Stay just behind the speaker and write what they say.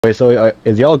Wait, so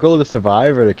is y'all goal to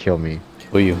survive or to kill me?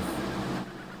 Kill you.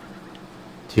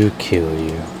 To kill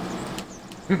you.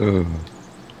 I'm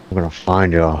gonna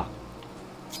find y'all.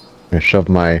 I'm gonna shove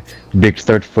my big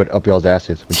third foot up y'all's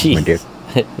asses with my dick.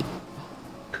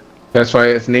 That's why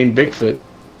it's named Bigfoot.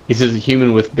 He's just a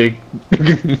human with big.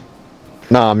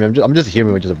 Nah, I mean I'm just a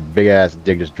human with just a big ass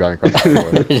dick just driving across the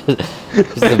floor.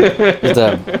 just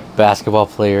a basketball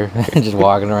player just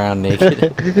walking around naked.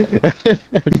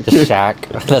 Just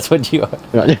Shaq. That's what you are.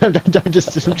 I'm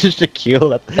just a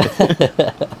kill.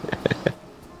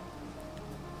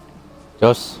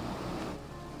 Jos,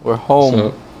 we're home.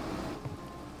 So,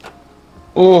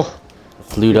 oh,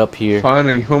 Flued up here.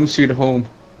 finally, home sweet home.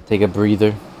 Take a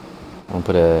breather. I'm gonna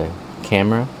put a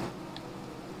camera.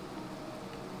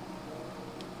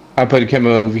 I put a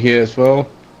camera over here as well.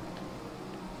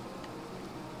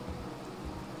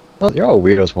 Well, you're all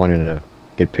weirdos wanting to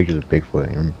get pictures of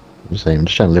Bigfoot. I'm just saying, I'm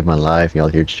just trying to live my life. Y'all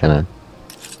here just trying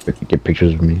to get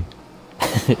pictures of me.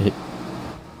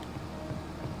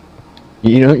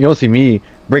 You don't see me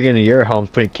breaking into your homes,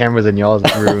 putting cameras in y'all's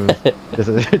rooms, just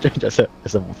a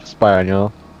spy on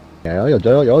y'all. Yeah,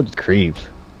 y'all just creeps.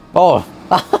 Oh!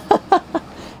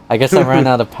 I guess I ran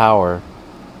out of power.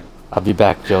 I'll be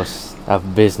back, Jos. I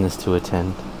have business to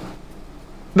attend.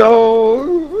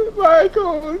 No,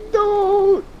 Michael,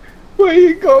 no. Where are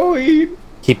you going?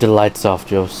 Keep the lights off,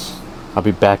 Jos. I'll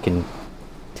be back in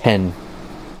 10,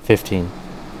 15.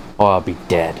 Or I'll be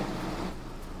dead.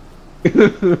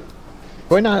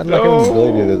 Why not like an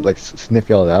ability to like sniff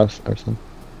y'all out or something?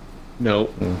 No.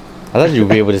 I thought you'd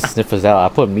be able to sniff us out. I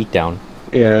put meat down.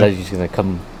 Yeah. I thought you were just gonna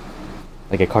come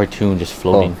like a cartoon just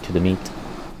floating to the meat.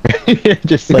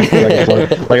 Just like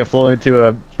a flow into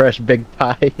a fresh big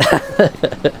pie.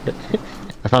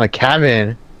 I found a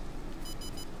cabin.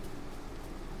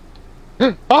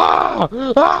 Jos,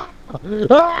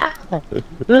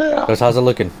 how's it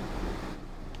looking?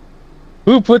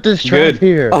 Who put this trap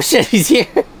here? Oh shit, he's here!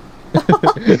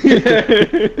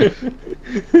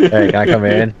 Hey, can I come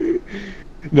in?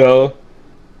 No.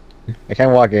 I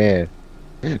can't walk in.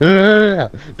 Wait,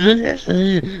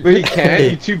 you can't?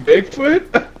 You too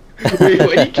Bigfoot?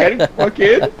 Wait, you can't walk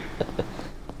in?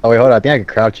 Oh wait, hold on. I think I can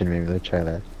crouch in maybe. Let's try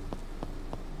that.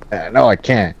 No, I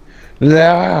can't.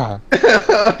 Yeah.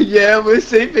 Yeah, we're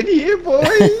safe in here,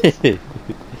 boys.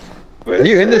 Are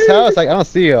you in this house? Like I don't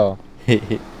see y'all.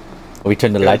 We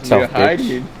turned the lights off,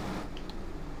 bitch.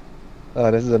 Oh,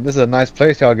 this is a nice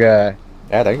place y'all got.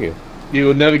 Yeah, thank you. You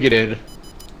will never get in.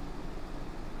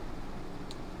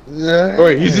 Yeah. Oh,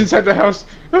 wait, he's inside the house.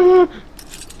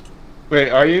 Wait,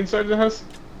 are you inside the house?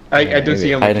 I don't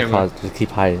see him on Hide the in the camera. closet. Just keep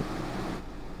hiding.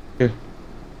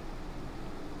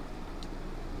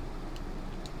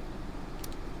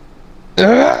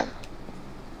 Y'all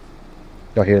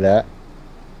hear that?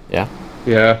 Yeah.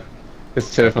 Yeah,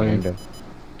 it's terrifying.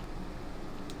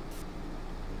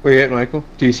 Where you at, Michael?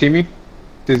 Do you see me?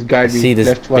 This guy See this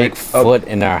left, big right, foot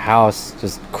in our house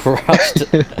just crushed.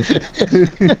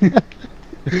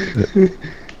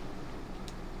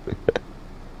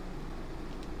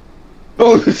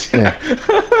 Oh, yeah.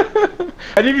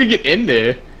 I didn't even get in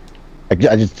there. I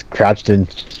just crouched and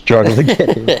struggled to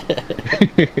get in. I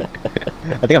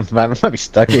think I might be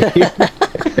stuck in here.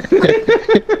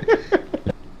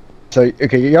 So,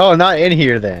 okay, y'all are not in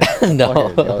here then. No.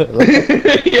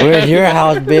 Yeah. We're in your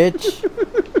house, bitch.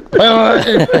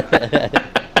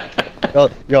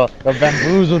 Y'all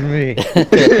bamboozled me.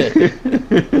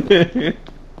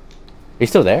 You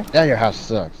still there? Yeah, your house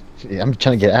sucks. Yeah, I'm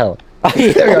trying to get out. Oh,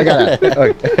 yeah. There we go, I got out.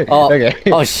 Okay. Oh, Okay.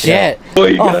 oh shit! Oh,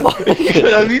 you Oh, got, fuck. you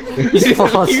got me. He's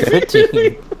falling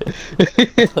switching.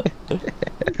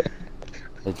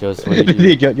 Hey, Jos, what do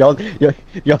you do?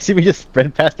 Y'all see me just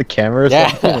sprint past the camera or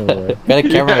Yeah. something? Got a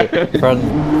camera from.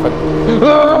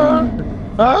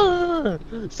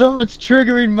 Someone's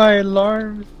triggering my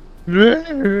alarm.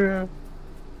 And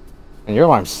your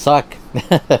alarms suck.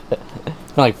 It's been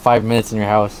like 5 minutes in your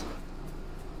house.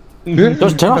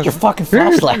 Just turn off your fucking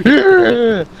flashlight.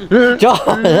 Jos!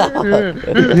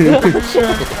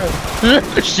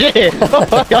 Shit! Oh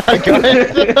my god, guys!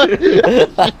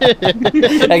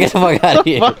 I get the fuck out of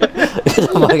here. Get the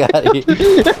fuck out of here.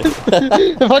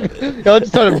 Fuck! Y'all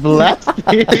just started blasting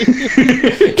me.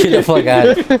 Get the fuck out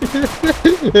of here.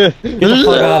 Get the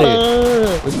fuck out of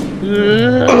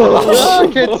here. Oh, I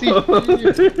can't see.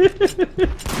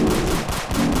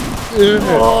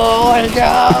 Oh my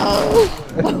god!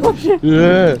 Oh shit.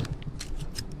 Yeah.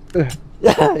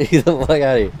 Get the fuck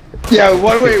out of here. Yeah,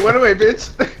 one way, bitch.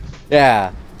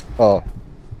 Yeah. Oh.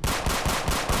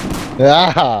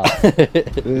 Ah.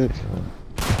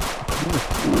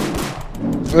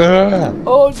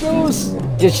 Oh, Jos!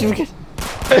 Get you.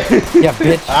 Yeah,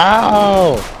 bitch.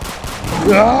 Ow!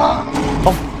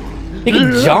 He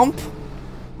can jump?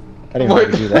 I didn't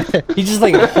want to do that. He just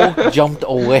like Hulk jumped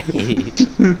away.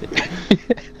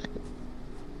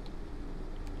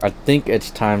 I think it's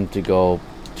time to go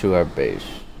to our base.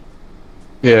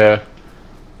 Yeah.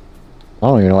 I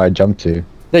don't even know where I jumped to.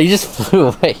 No, you just flew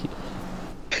away.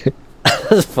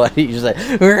 That's funny. You just like,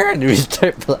 and you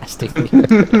start blasting me.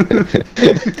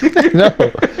 No,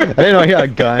 I didn't know he had a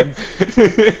gun.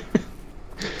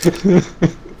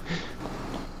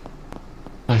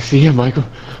 I see him, Michael.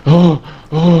 Oh,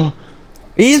 oh.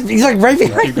 He's like right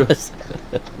behind us.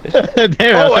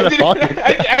 Damn, Oh, I was trying to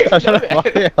I follow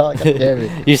you. God damn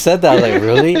it. You said that, like,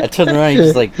 really? I turned around,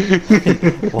 he's just like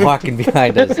walking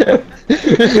behind us.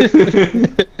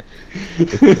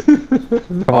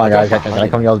 Come on, guys. Can I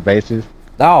come to y'all's bases?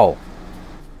 No!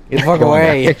 Get the fuck Come on,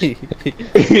 away!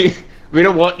 We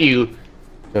don't want you.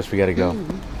 Josh, we gotta go.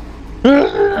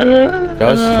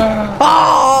 Josh?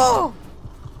 Oh!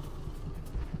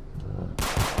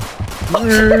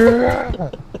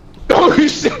 Oh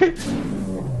shit!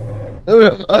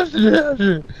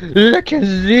 I can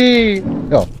see.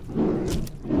 Go.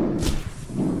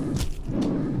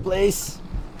 Place.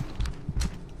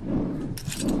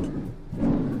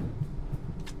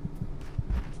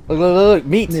 Look,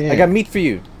 meat! Yeah. I got meat for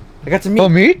you. I got some meat. Oh,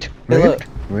 meat? Hey, Meat? look.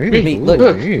 Meat? Meat, Ooh,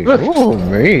 look. Meat. Oh,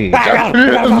 meat. Ah,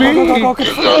 go.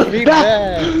 Meat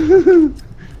bad.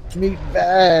 Meat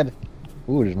bad.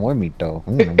 Ooh, there's more meat though.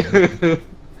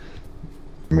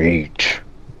 Meat.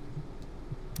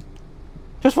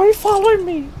 Just why are you following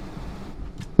me?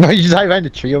 No, you just hide behind the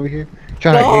tree over here.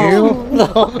 Trying to heal. No.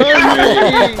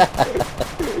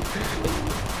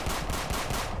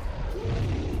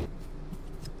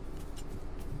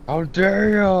 How dare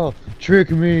you trick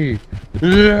me?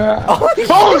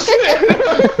 Oh shit!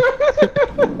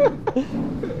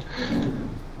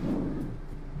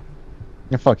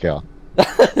 Yeah, fuck y'all.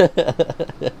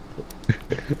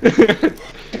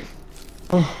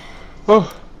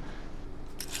 Oh.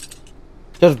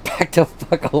 Just back the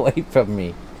fuck away from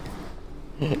me.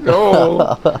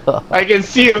 No. I can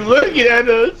see him looking at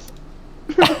us.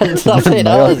 Stop saying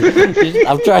us.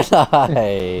 I'm trying to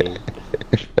hide.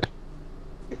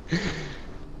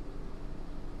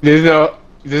 There's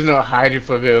no hiding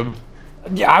from him.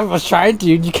 Yeah, I was trying to,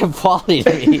 you kept following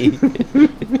me.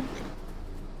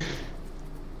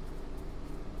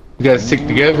 We gotta stick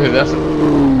together. That's. I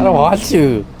don't want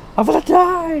to. I'm gonna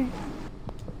die.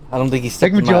 I don't think he's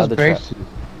Take sticking me to my y'all's other trap. base.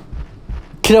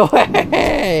 Get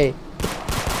away!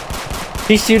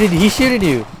 He's shooting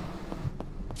you.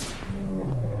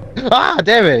 Ah,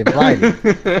 damn it,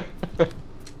 blinded.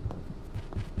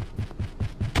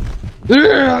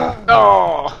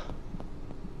 Oh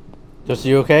Just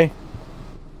you okay?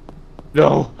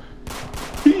 no!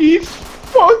 He's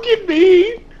fucking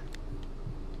me.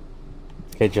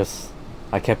 Okay, just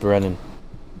I kept running.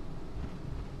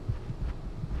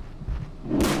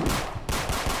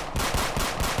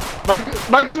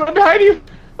 Mike's right behind you.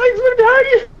 Mike's right behind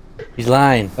you. He's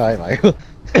lying. Alright, Michael.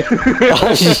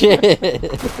 Oh shit!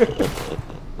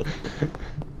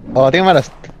 Oh, I think I'm out of.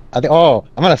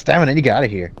 I'm out of stamina. I need to get out of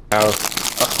here. Oh,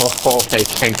 I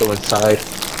can't go inside.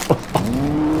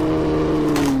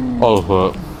 Oh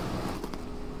fuck.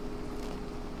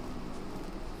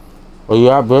 Are you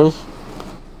at base?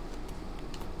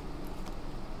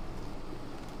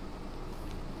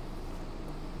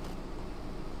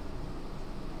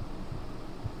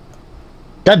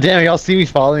 God damn, y'all see me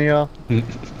following y'all?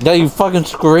 Yeah, you fucking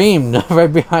screamed right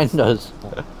behind us.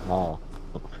 Oh.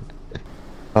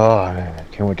 Oh, man, I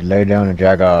can't wait to lay down and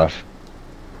jack off.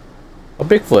 A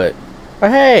Bigfoot. Oh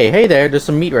hey there, there's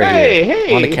some meat right Hey, here.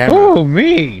 hey. On the camera. Oh,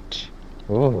 meat!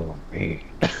 Oh, meat.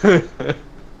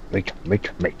 Meat.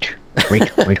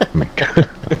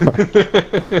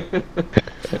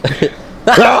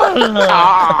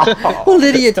 What an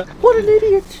idiot! What an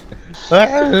idiot!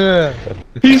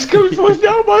 He's coming for us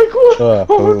now, Michael.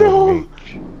 Oh no!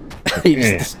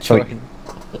 He's destroying.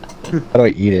 How do I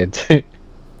eat it? I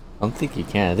don't think you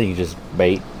can. I think you just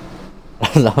bait.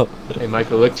 I don't know. Hey,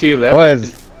 Michael, look to your left. What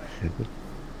is?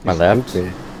 My left.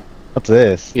 What's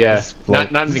this? Yeah, This not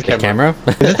in the The camera. camera?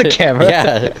 Is this the camera?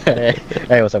 Yeah.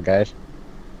 Hey, what's up, guys?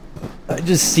 I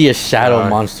just see a shadow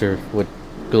monster with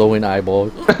glowing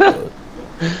eyeballs.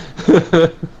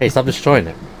 Hey, stop destroying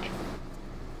it.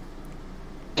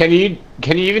 Can you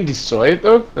even destroy it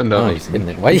though? Oh, no. No, he's hidden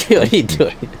it. What are you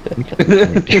doing?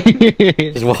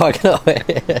 Just walking away.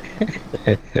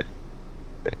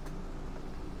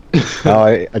 No,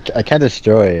 I can't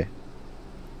destroy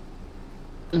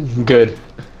it. Good.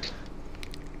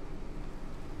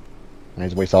 I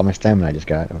just waste all my stamina I just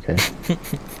got. Okay.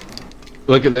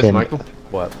 Look at this, Okay. Michael.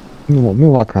 What? Let me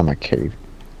walk around my cave.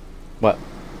 What?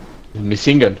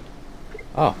 Machine gun.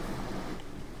 Oh.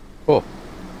 Cool.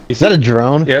 Is that a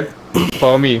drone? Yeah.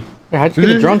 Follow me. Hey, how'd you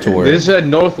get the drone to work? This is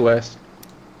northwest.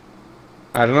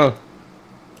 I don't know.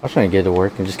 I was trying to get it to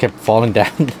work and just kept falling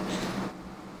down.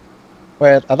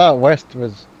 Wait, I thought west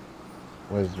was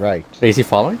right. Is he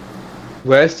following?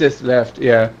 West is left.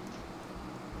 Yeah.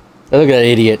 Oh, look at that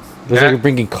idiot. It was Yeah. like you're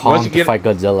bringing Kong Once you to get- fight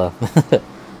Godzilla.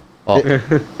 Oh.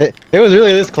 It was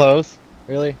really this close.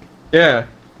 Really? Yeah.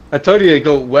 I told you to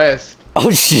go west.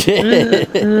 Oh shit!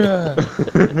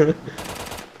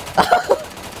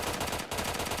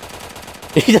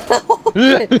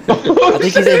 Oh, I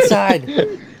think he's inside.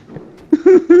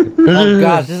 Oh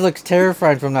gosh, this looks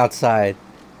terrifying from outside.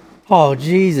 Oh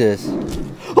Jesus!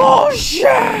 Oh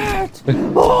shit!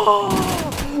 Oh!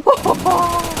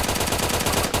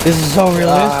 This is so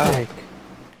realistic.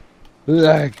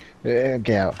 Get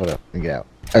out, hold up, get out.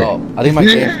 Oh, I think my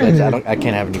game's glitched. I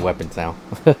can't have any weapons now.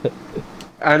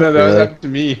 I know that was Really? up to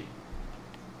me.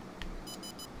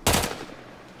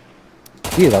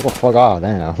 Jeez, I'll go fuck off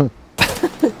now.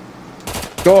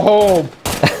 Go home.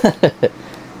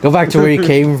 Go back to where you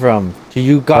came from. To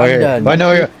Uganda.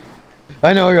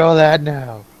 I know you're all that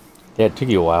now. Yeah, it took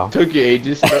you a while. Took you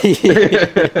ages. Trust me,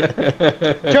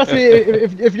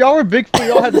 if y'all were Bigfoot,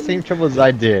 y'all had the same trouble as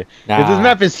I did. 'Cause this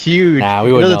map is huge. Nah,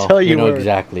 we It would doesn't know. tell We you know where.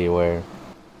 exactly where.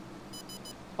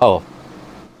 Oh.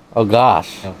 Oh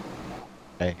gosh.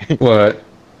 Hey. What?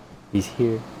 He's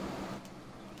here.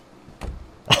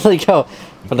 I like how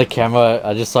from the camera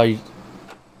I just saw you.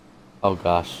 Oh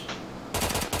gosh.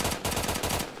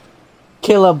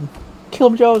 Kill him. Kill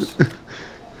him, Joes.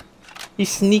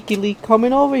 He's sneakily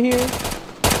coming over here.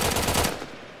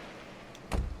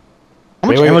 How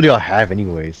much Wait, ammo wait. do y'all have,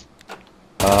 anyways?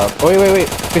 Wait.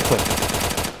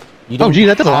 Bigfoot. You Oh, gee,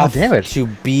 that does a lot of have damage. to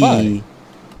be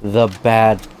the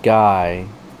bad guy.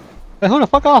 Hey, hold the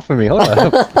fuck off of me. Hold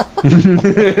up.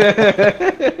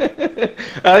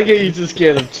 I like how you just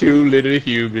scared of two little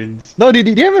humans. No, do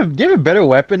you have a better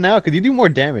weapon now? Cause you do more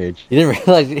damage. You didn't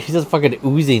realize he's just fucking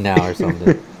Uzi now or something.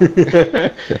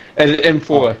 And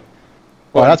M4.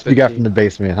 Oh, that's what you got from the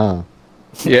basement, huh?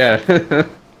 Yeah.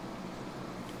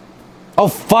 Oh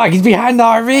fuck, he's behind the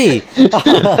RV!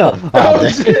 Oh,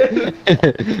 shit.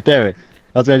 Damn it.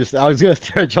 I was gonna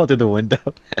stare at y'all through the window.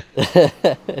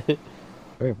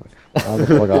 Oh, the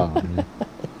fuck off. Man.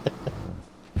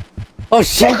 Oh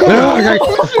shit! I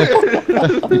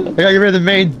gotta get rid of the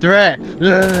main threat.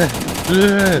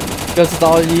 Just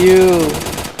all you.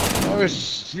 Oh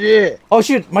shit. Oh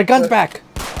shoot, my gun's back.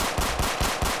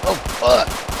 Oh fuck.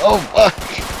 Oh fuck.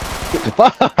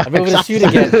 Fuck. I'm able to shoot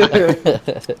again.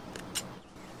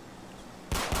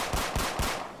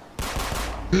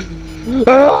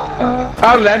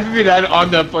 How laughing me that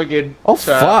on the fucking. Oh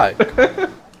trap. fuck!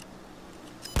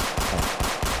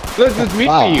 Look, there's meat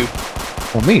Wow. for you.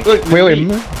 Oh, meat. Look, Wait.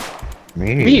 meat.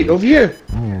 Meat. Meat over here.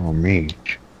 Oh, meat.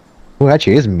 Oh,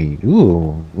 actually is meat.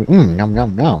 Ooh. Yum, yum,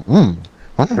 yum. Yum, yum,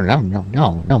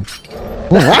 yum, yum.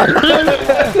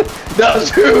 That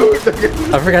was rude.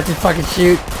 I forgot to fucking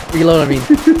shoot. Reload, I mean.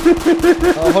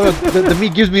 Oh, hold on. The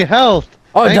meat gives me health.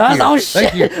 Oh, it Thank does? you. Oh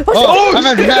Thank shit! you. Oh, Oh, I'm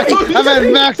at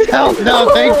max health now.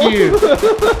 Thank you.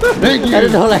 Thank you. I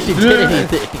didn't know it actually did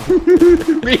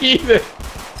anything. Me either.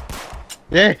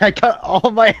 Yeah, I got all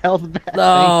my health back.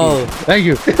 No. Thank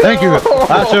you. Thank you.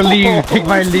 I shall leave. Take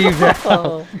my leave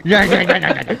now. Yeah.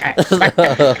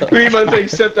 We must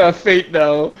accept our fate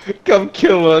now. Come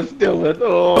kill us, Dylan.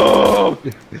 Oh.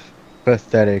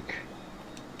 Pathetic.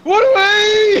 What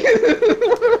away?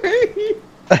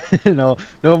 No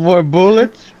more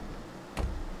bullets.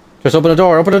 Just open the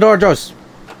door. Open the door, Joss.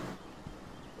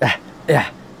 Yeah,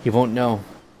 he won't know.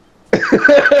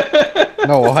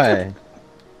 No way.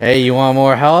 Hey, you want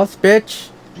more health, bitch?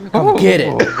 Come get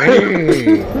it.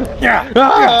 Hey. Yeah.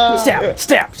 Ah. Stab.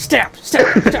 Stab it? Stab.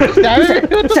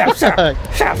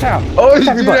 Oh,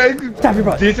 Stab your butt. dude, Stab your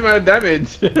butt. decent amount of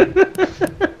damage.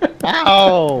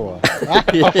 Ow. Ow.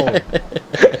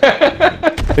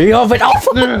 You open. Oh,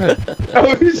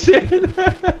 Oh shit!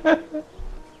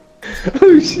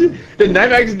 Oh shit! The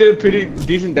knife actually did pretty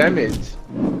decent damage.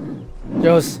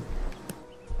 Joss,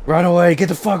 run away. Get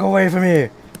the fuck away from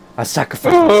here. I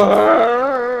sacrifice myself.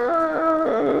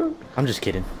 I'm just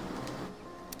kidding.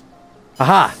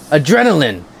 Aha!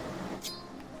 Adrenaline!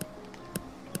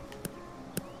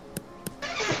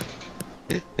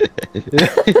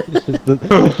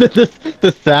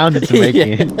 the sound it's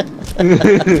making.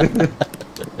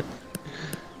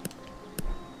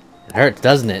 It hurts,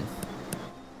 doesn't it?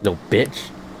 Little bitch.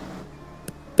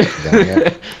 Done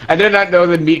yet. I did not know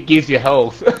the meat gives you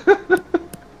health.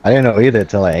 I didn't know either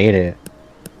until I ate it.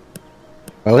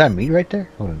 Oh, was that meat right there?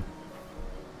 Hold on.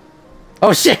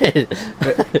 Oh shit!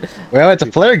 Well, it's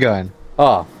a flare gun.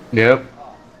 Oh, Yep.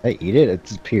 I eat it. It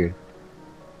disappeared.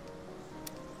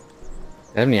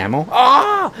 have any ammo?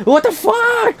 Ah! What the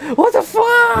fuck? What the fuck?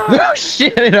 Oh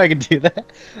shit! I didn't know I could do that.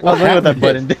 I was wondering what that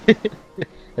button did.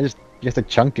 I just you have to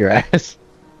chunk your ass.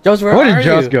 Joe's, where Where are did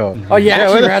Joe's you? go? Oh yeah,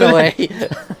 where she the ran fuck- away.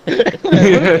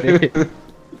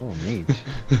 Oh, mage.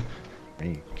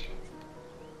 Mage.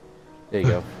 There you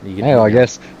go. You get Hey, well, I the-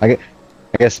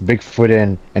 guess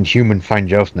Bigfoot and human find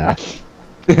Joe's now.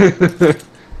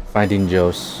 Finding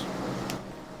Joe's.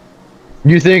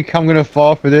 You think I'm gonna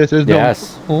fall for this? There's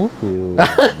Yes. no. Ooh.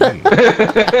 And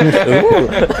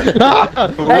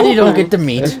you don't get the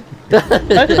meat.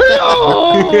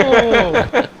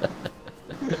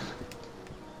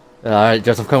 Alright,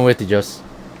 Joseph, come with you, Joseph.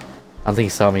 I don't think he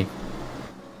saw me.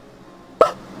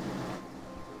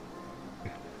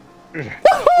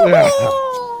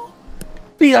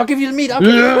 Please, I'll give you the meat. I'll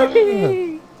give you the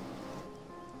meat.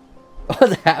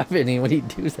 What's happening when you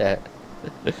do that?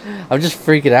 I'm just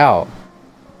freaking out.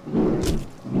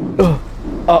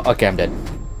 Oh, okay, I'm dead.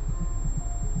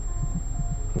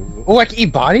 Oh, I can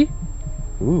eat body?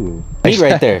 Ooh. Meat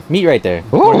right there. Meat right there.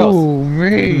 More health. Ooh,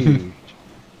 meat.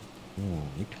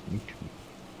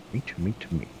 Meat.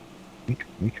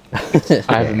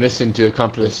 I have a mission to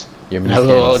accomplish. Your A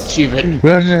little meat achievement.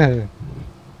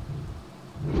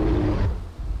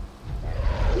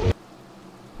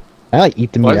 I like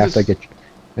eat the meat Why is after I this- get.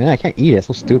 Man, I can't eat it. It's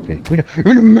so stupid.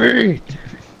 Meat.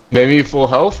 Maybe full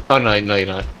health? Oh no, you're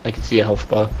not. I can see a health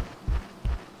bar.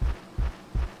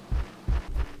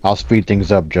 I'll speed things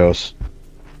up, Joes.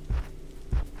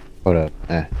 Hold up.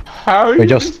 How are Wait, you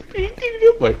just- speaking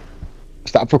it? Wait.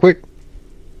 Stop for quick.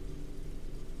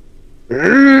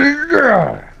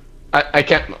 I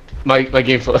can't. My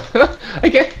game full. I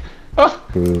can't. Oh.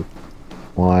 2,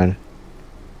 1.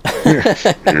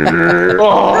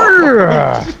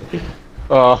 Oh.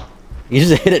 Oh. You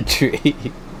just hit a tree.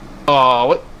 Oh.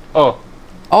 What? Oh.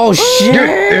 Oh shit!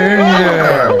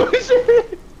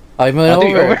 I went I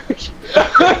think over.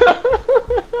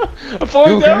 I'm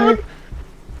falling You down. okay?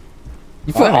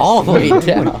 You put all the way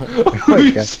down.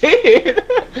 Holy shit!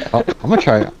 I'm gonna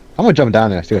try. I'm gonna jump down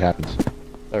there. See what happens.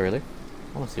 Oh really?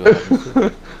 I want to see what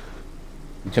happens.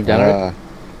 You jump down already?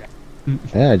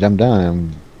 Yeah, I jumped down.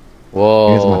 I'm. Whoa!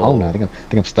 Here's my home now. I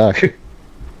think I'm stuck.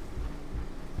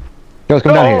 Joes,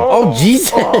 come down here. Oh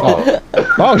Jesus!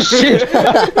 Oh shit!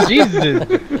 Jesus!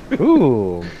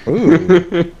 Ooh.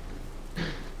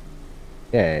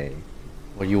 Yay.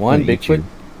 What you won, I'm gonna eat Bigfoot? you.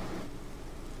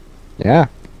 Yeah.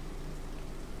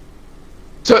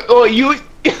 So, you're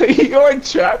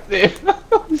trapped there.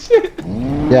 Oh shit!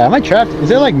 Yeah, am I trapped? Is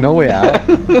there like no way out?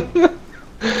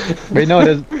 Wait, no,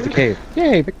 there's a cave.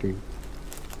 Yay, victory.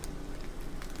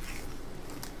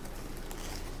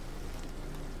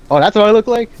 Oh, that's what I look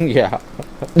like? Yeah.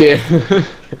 Yeah.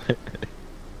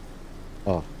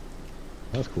 Oh,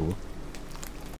 that's cool.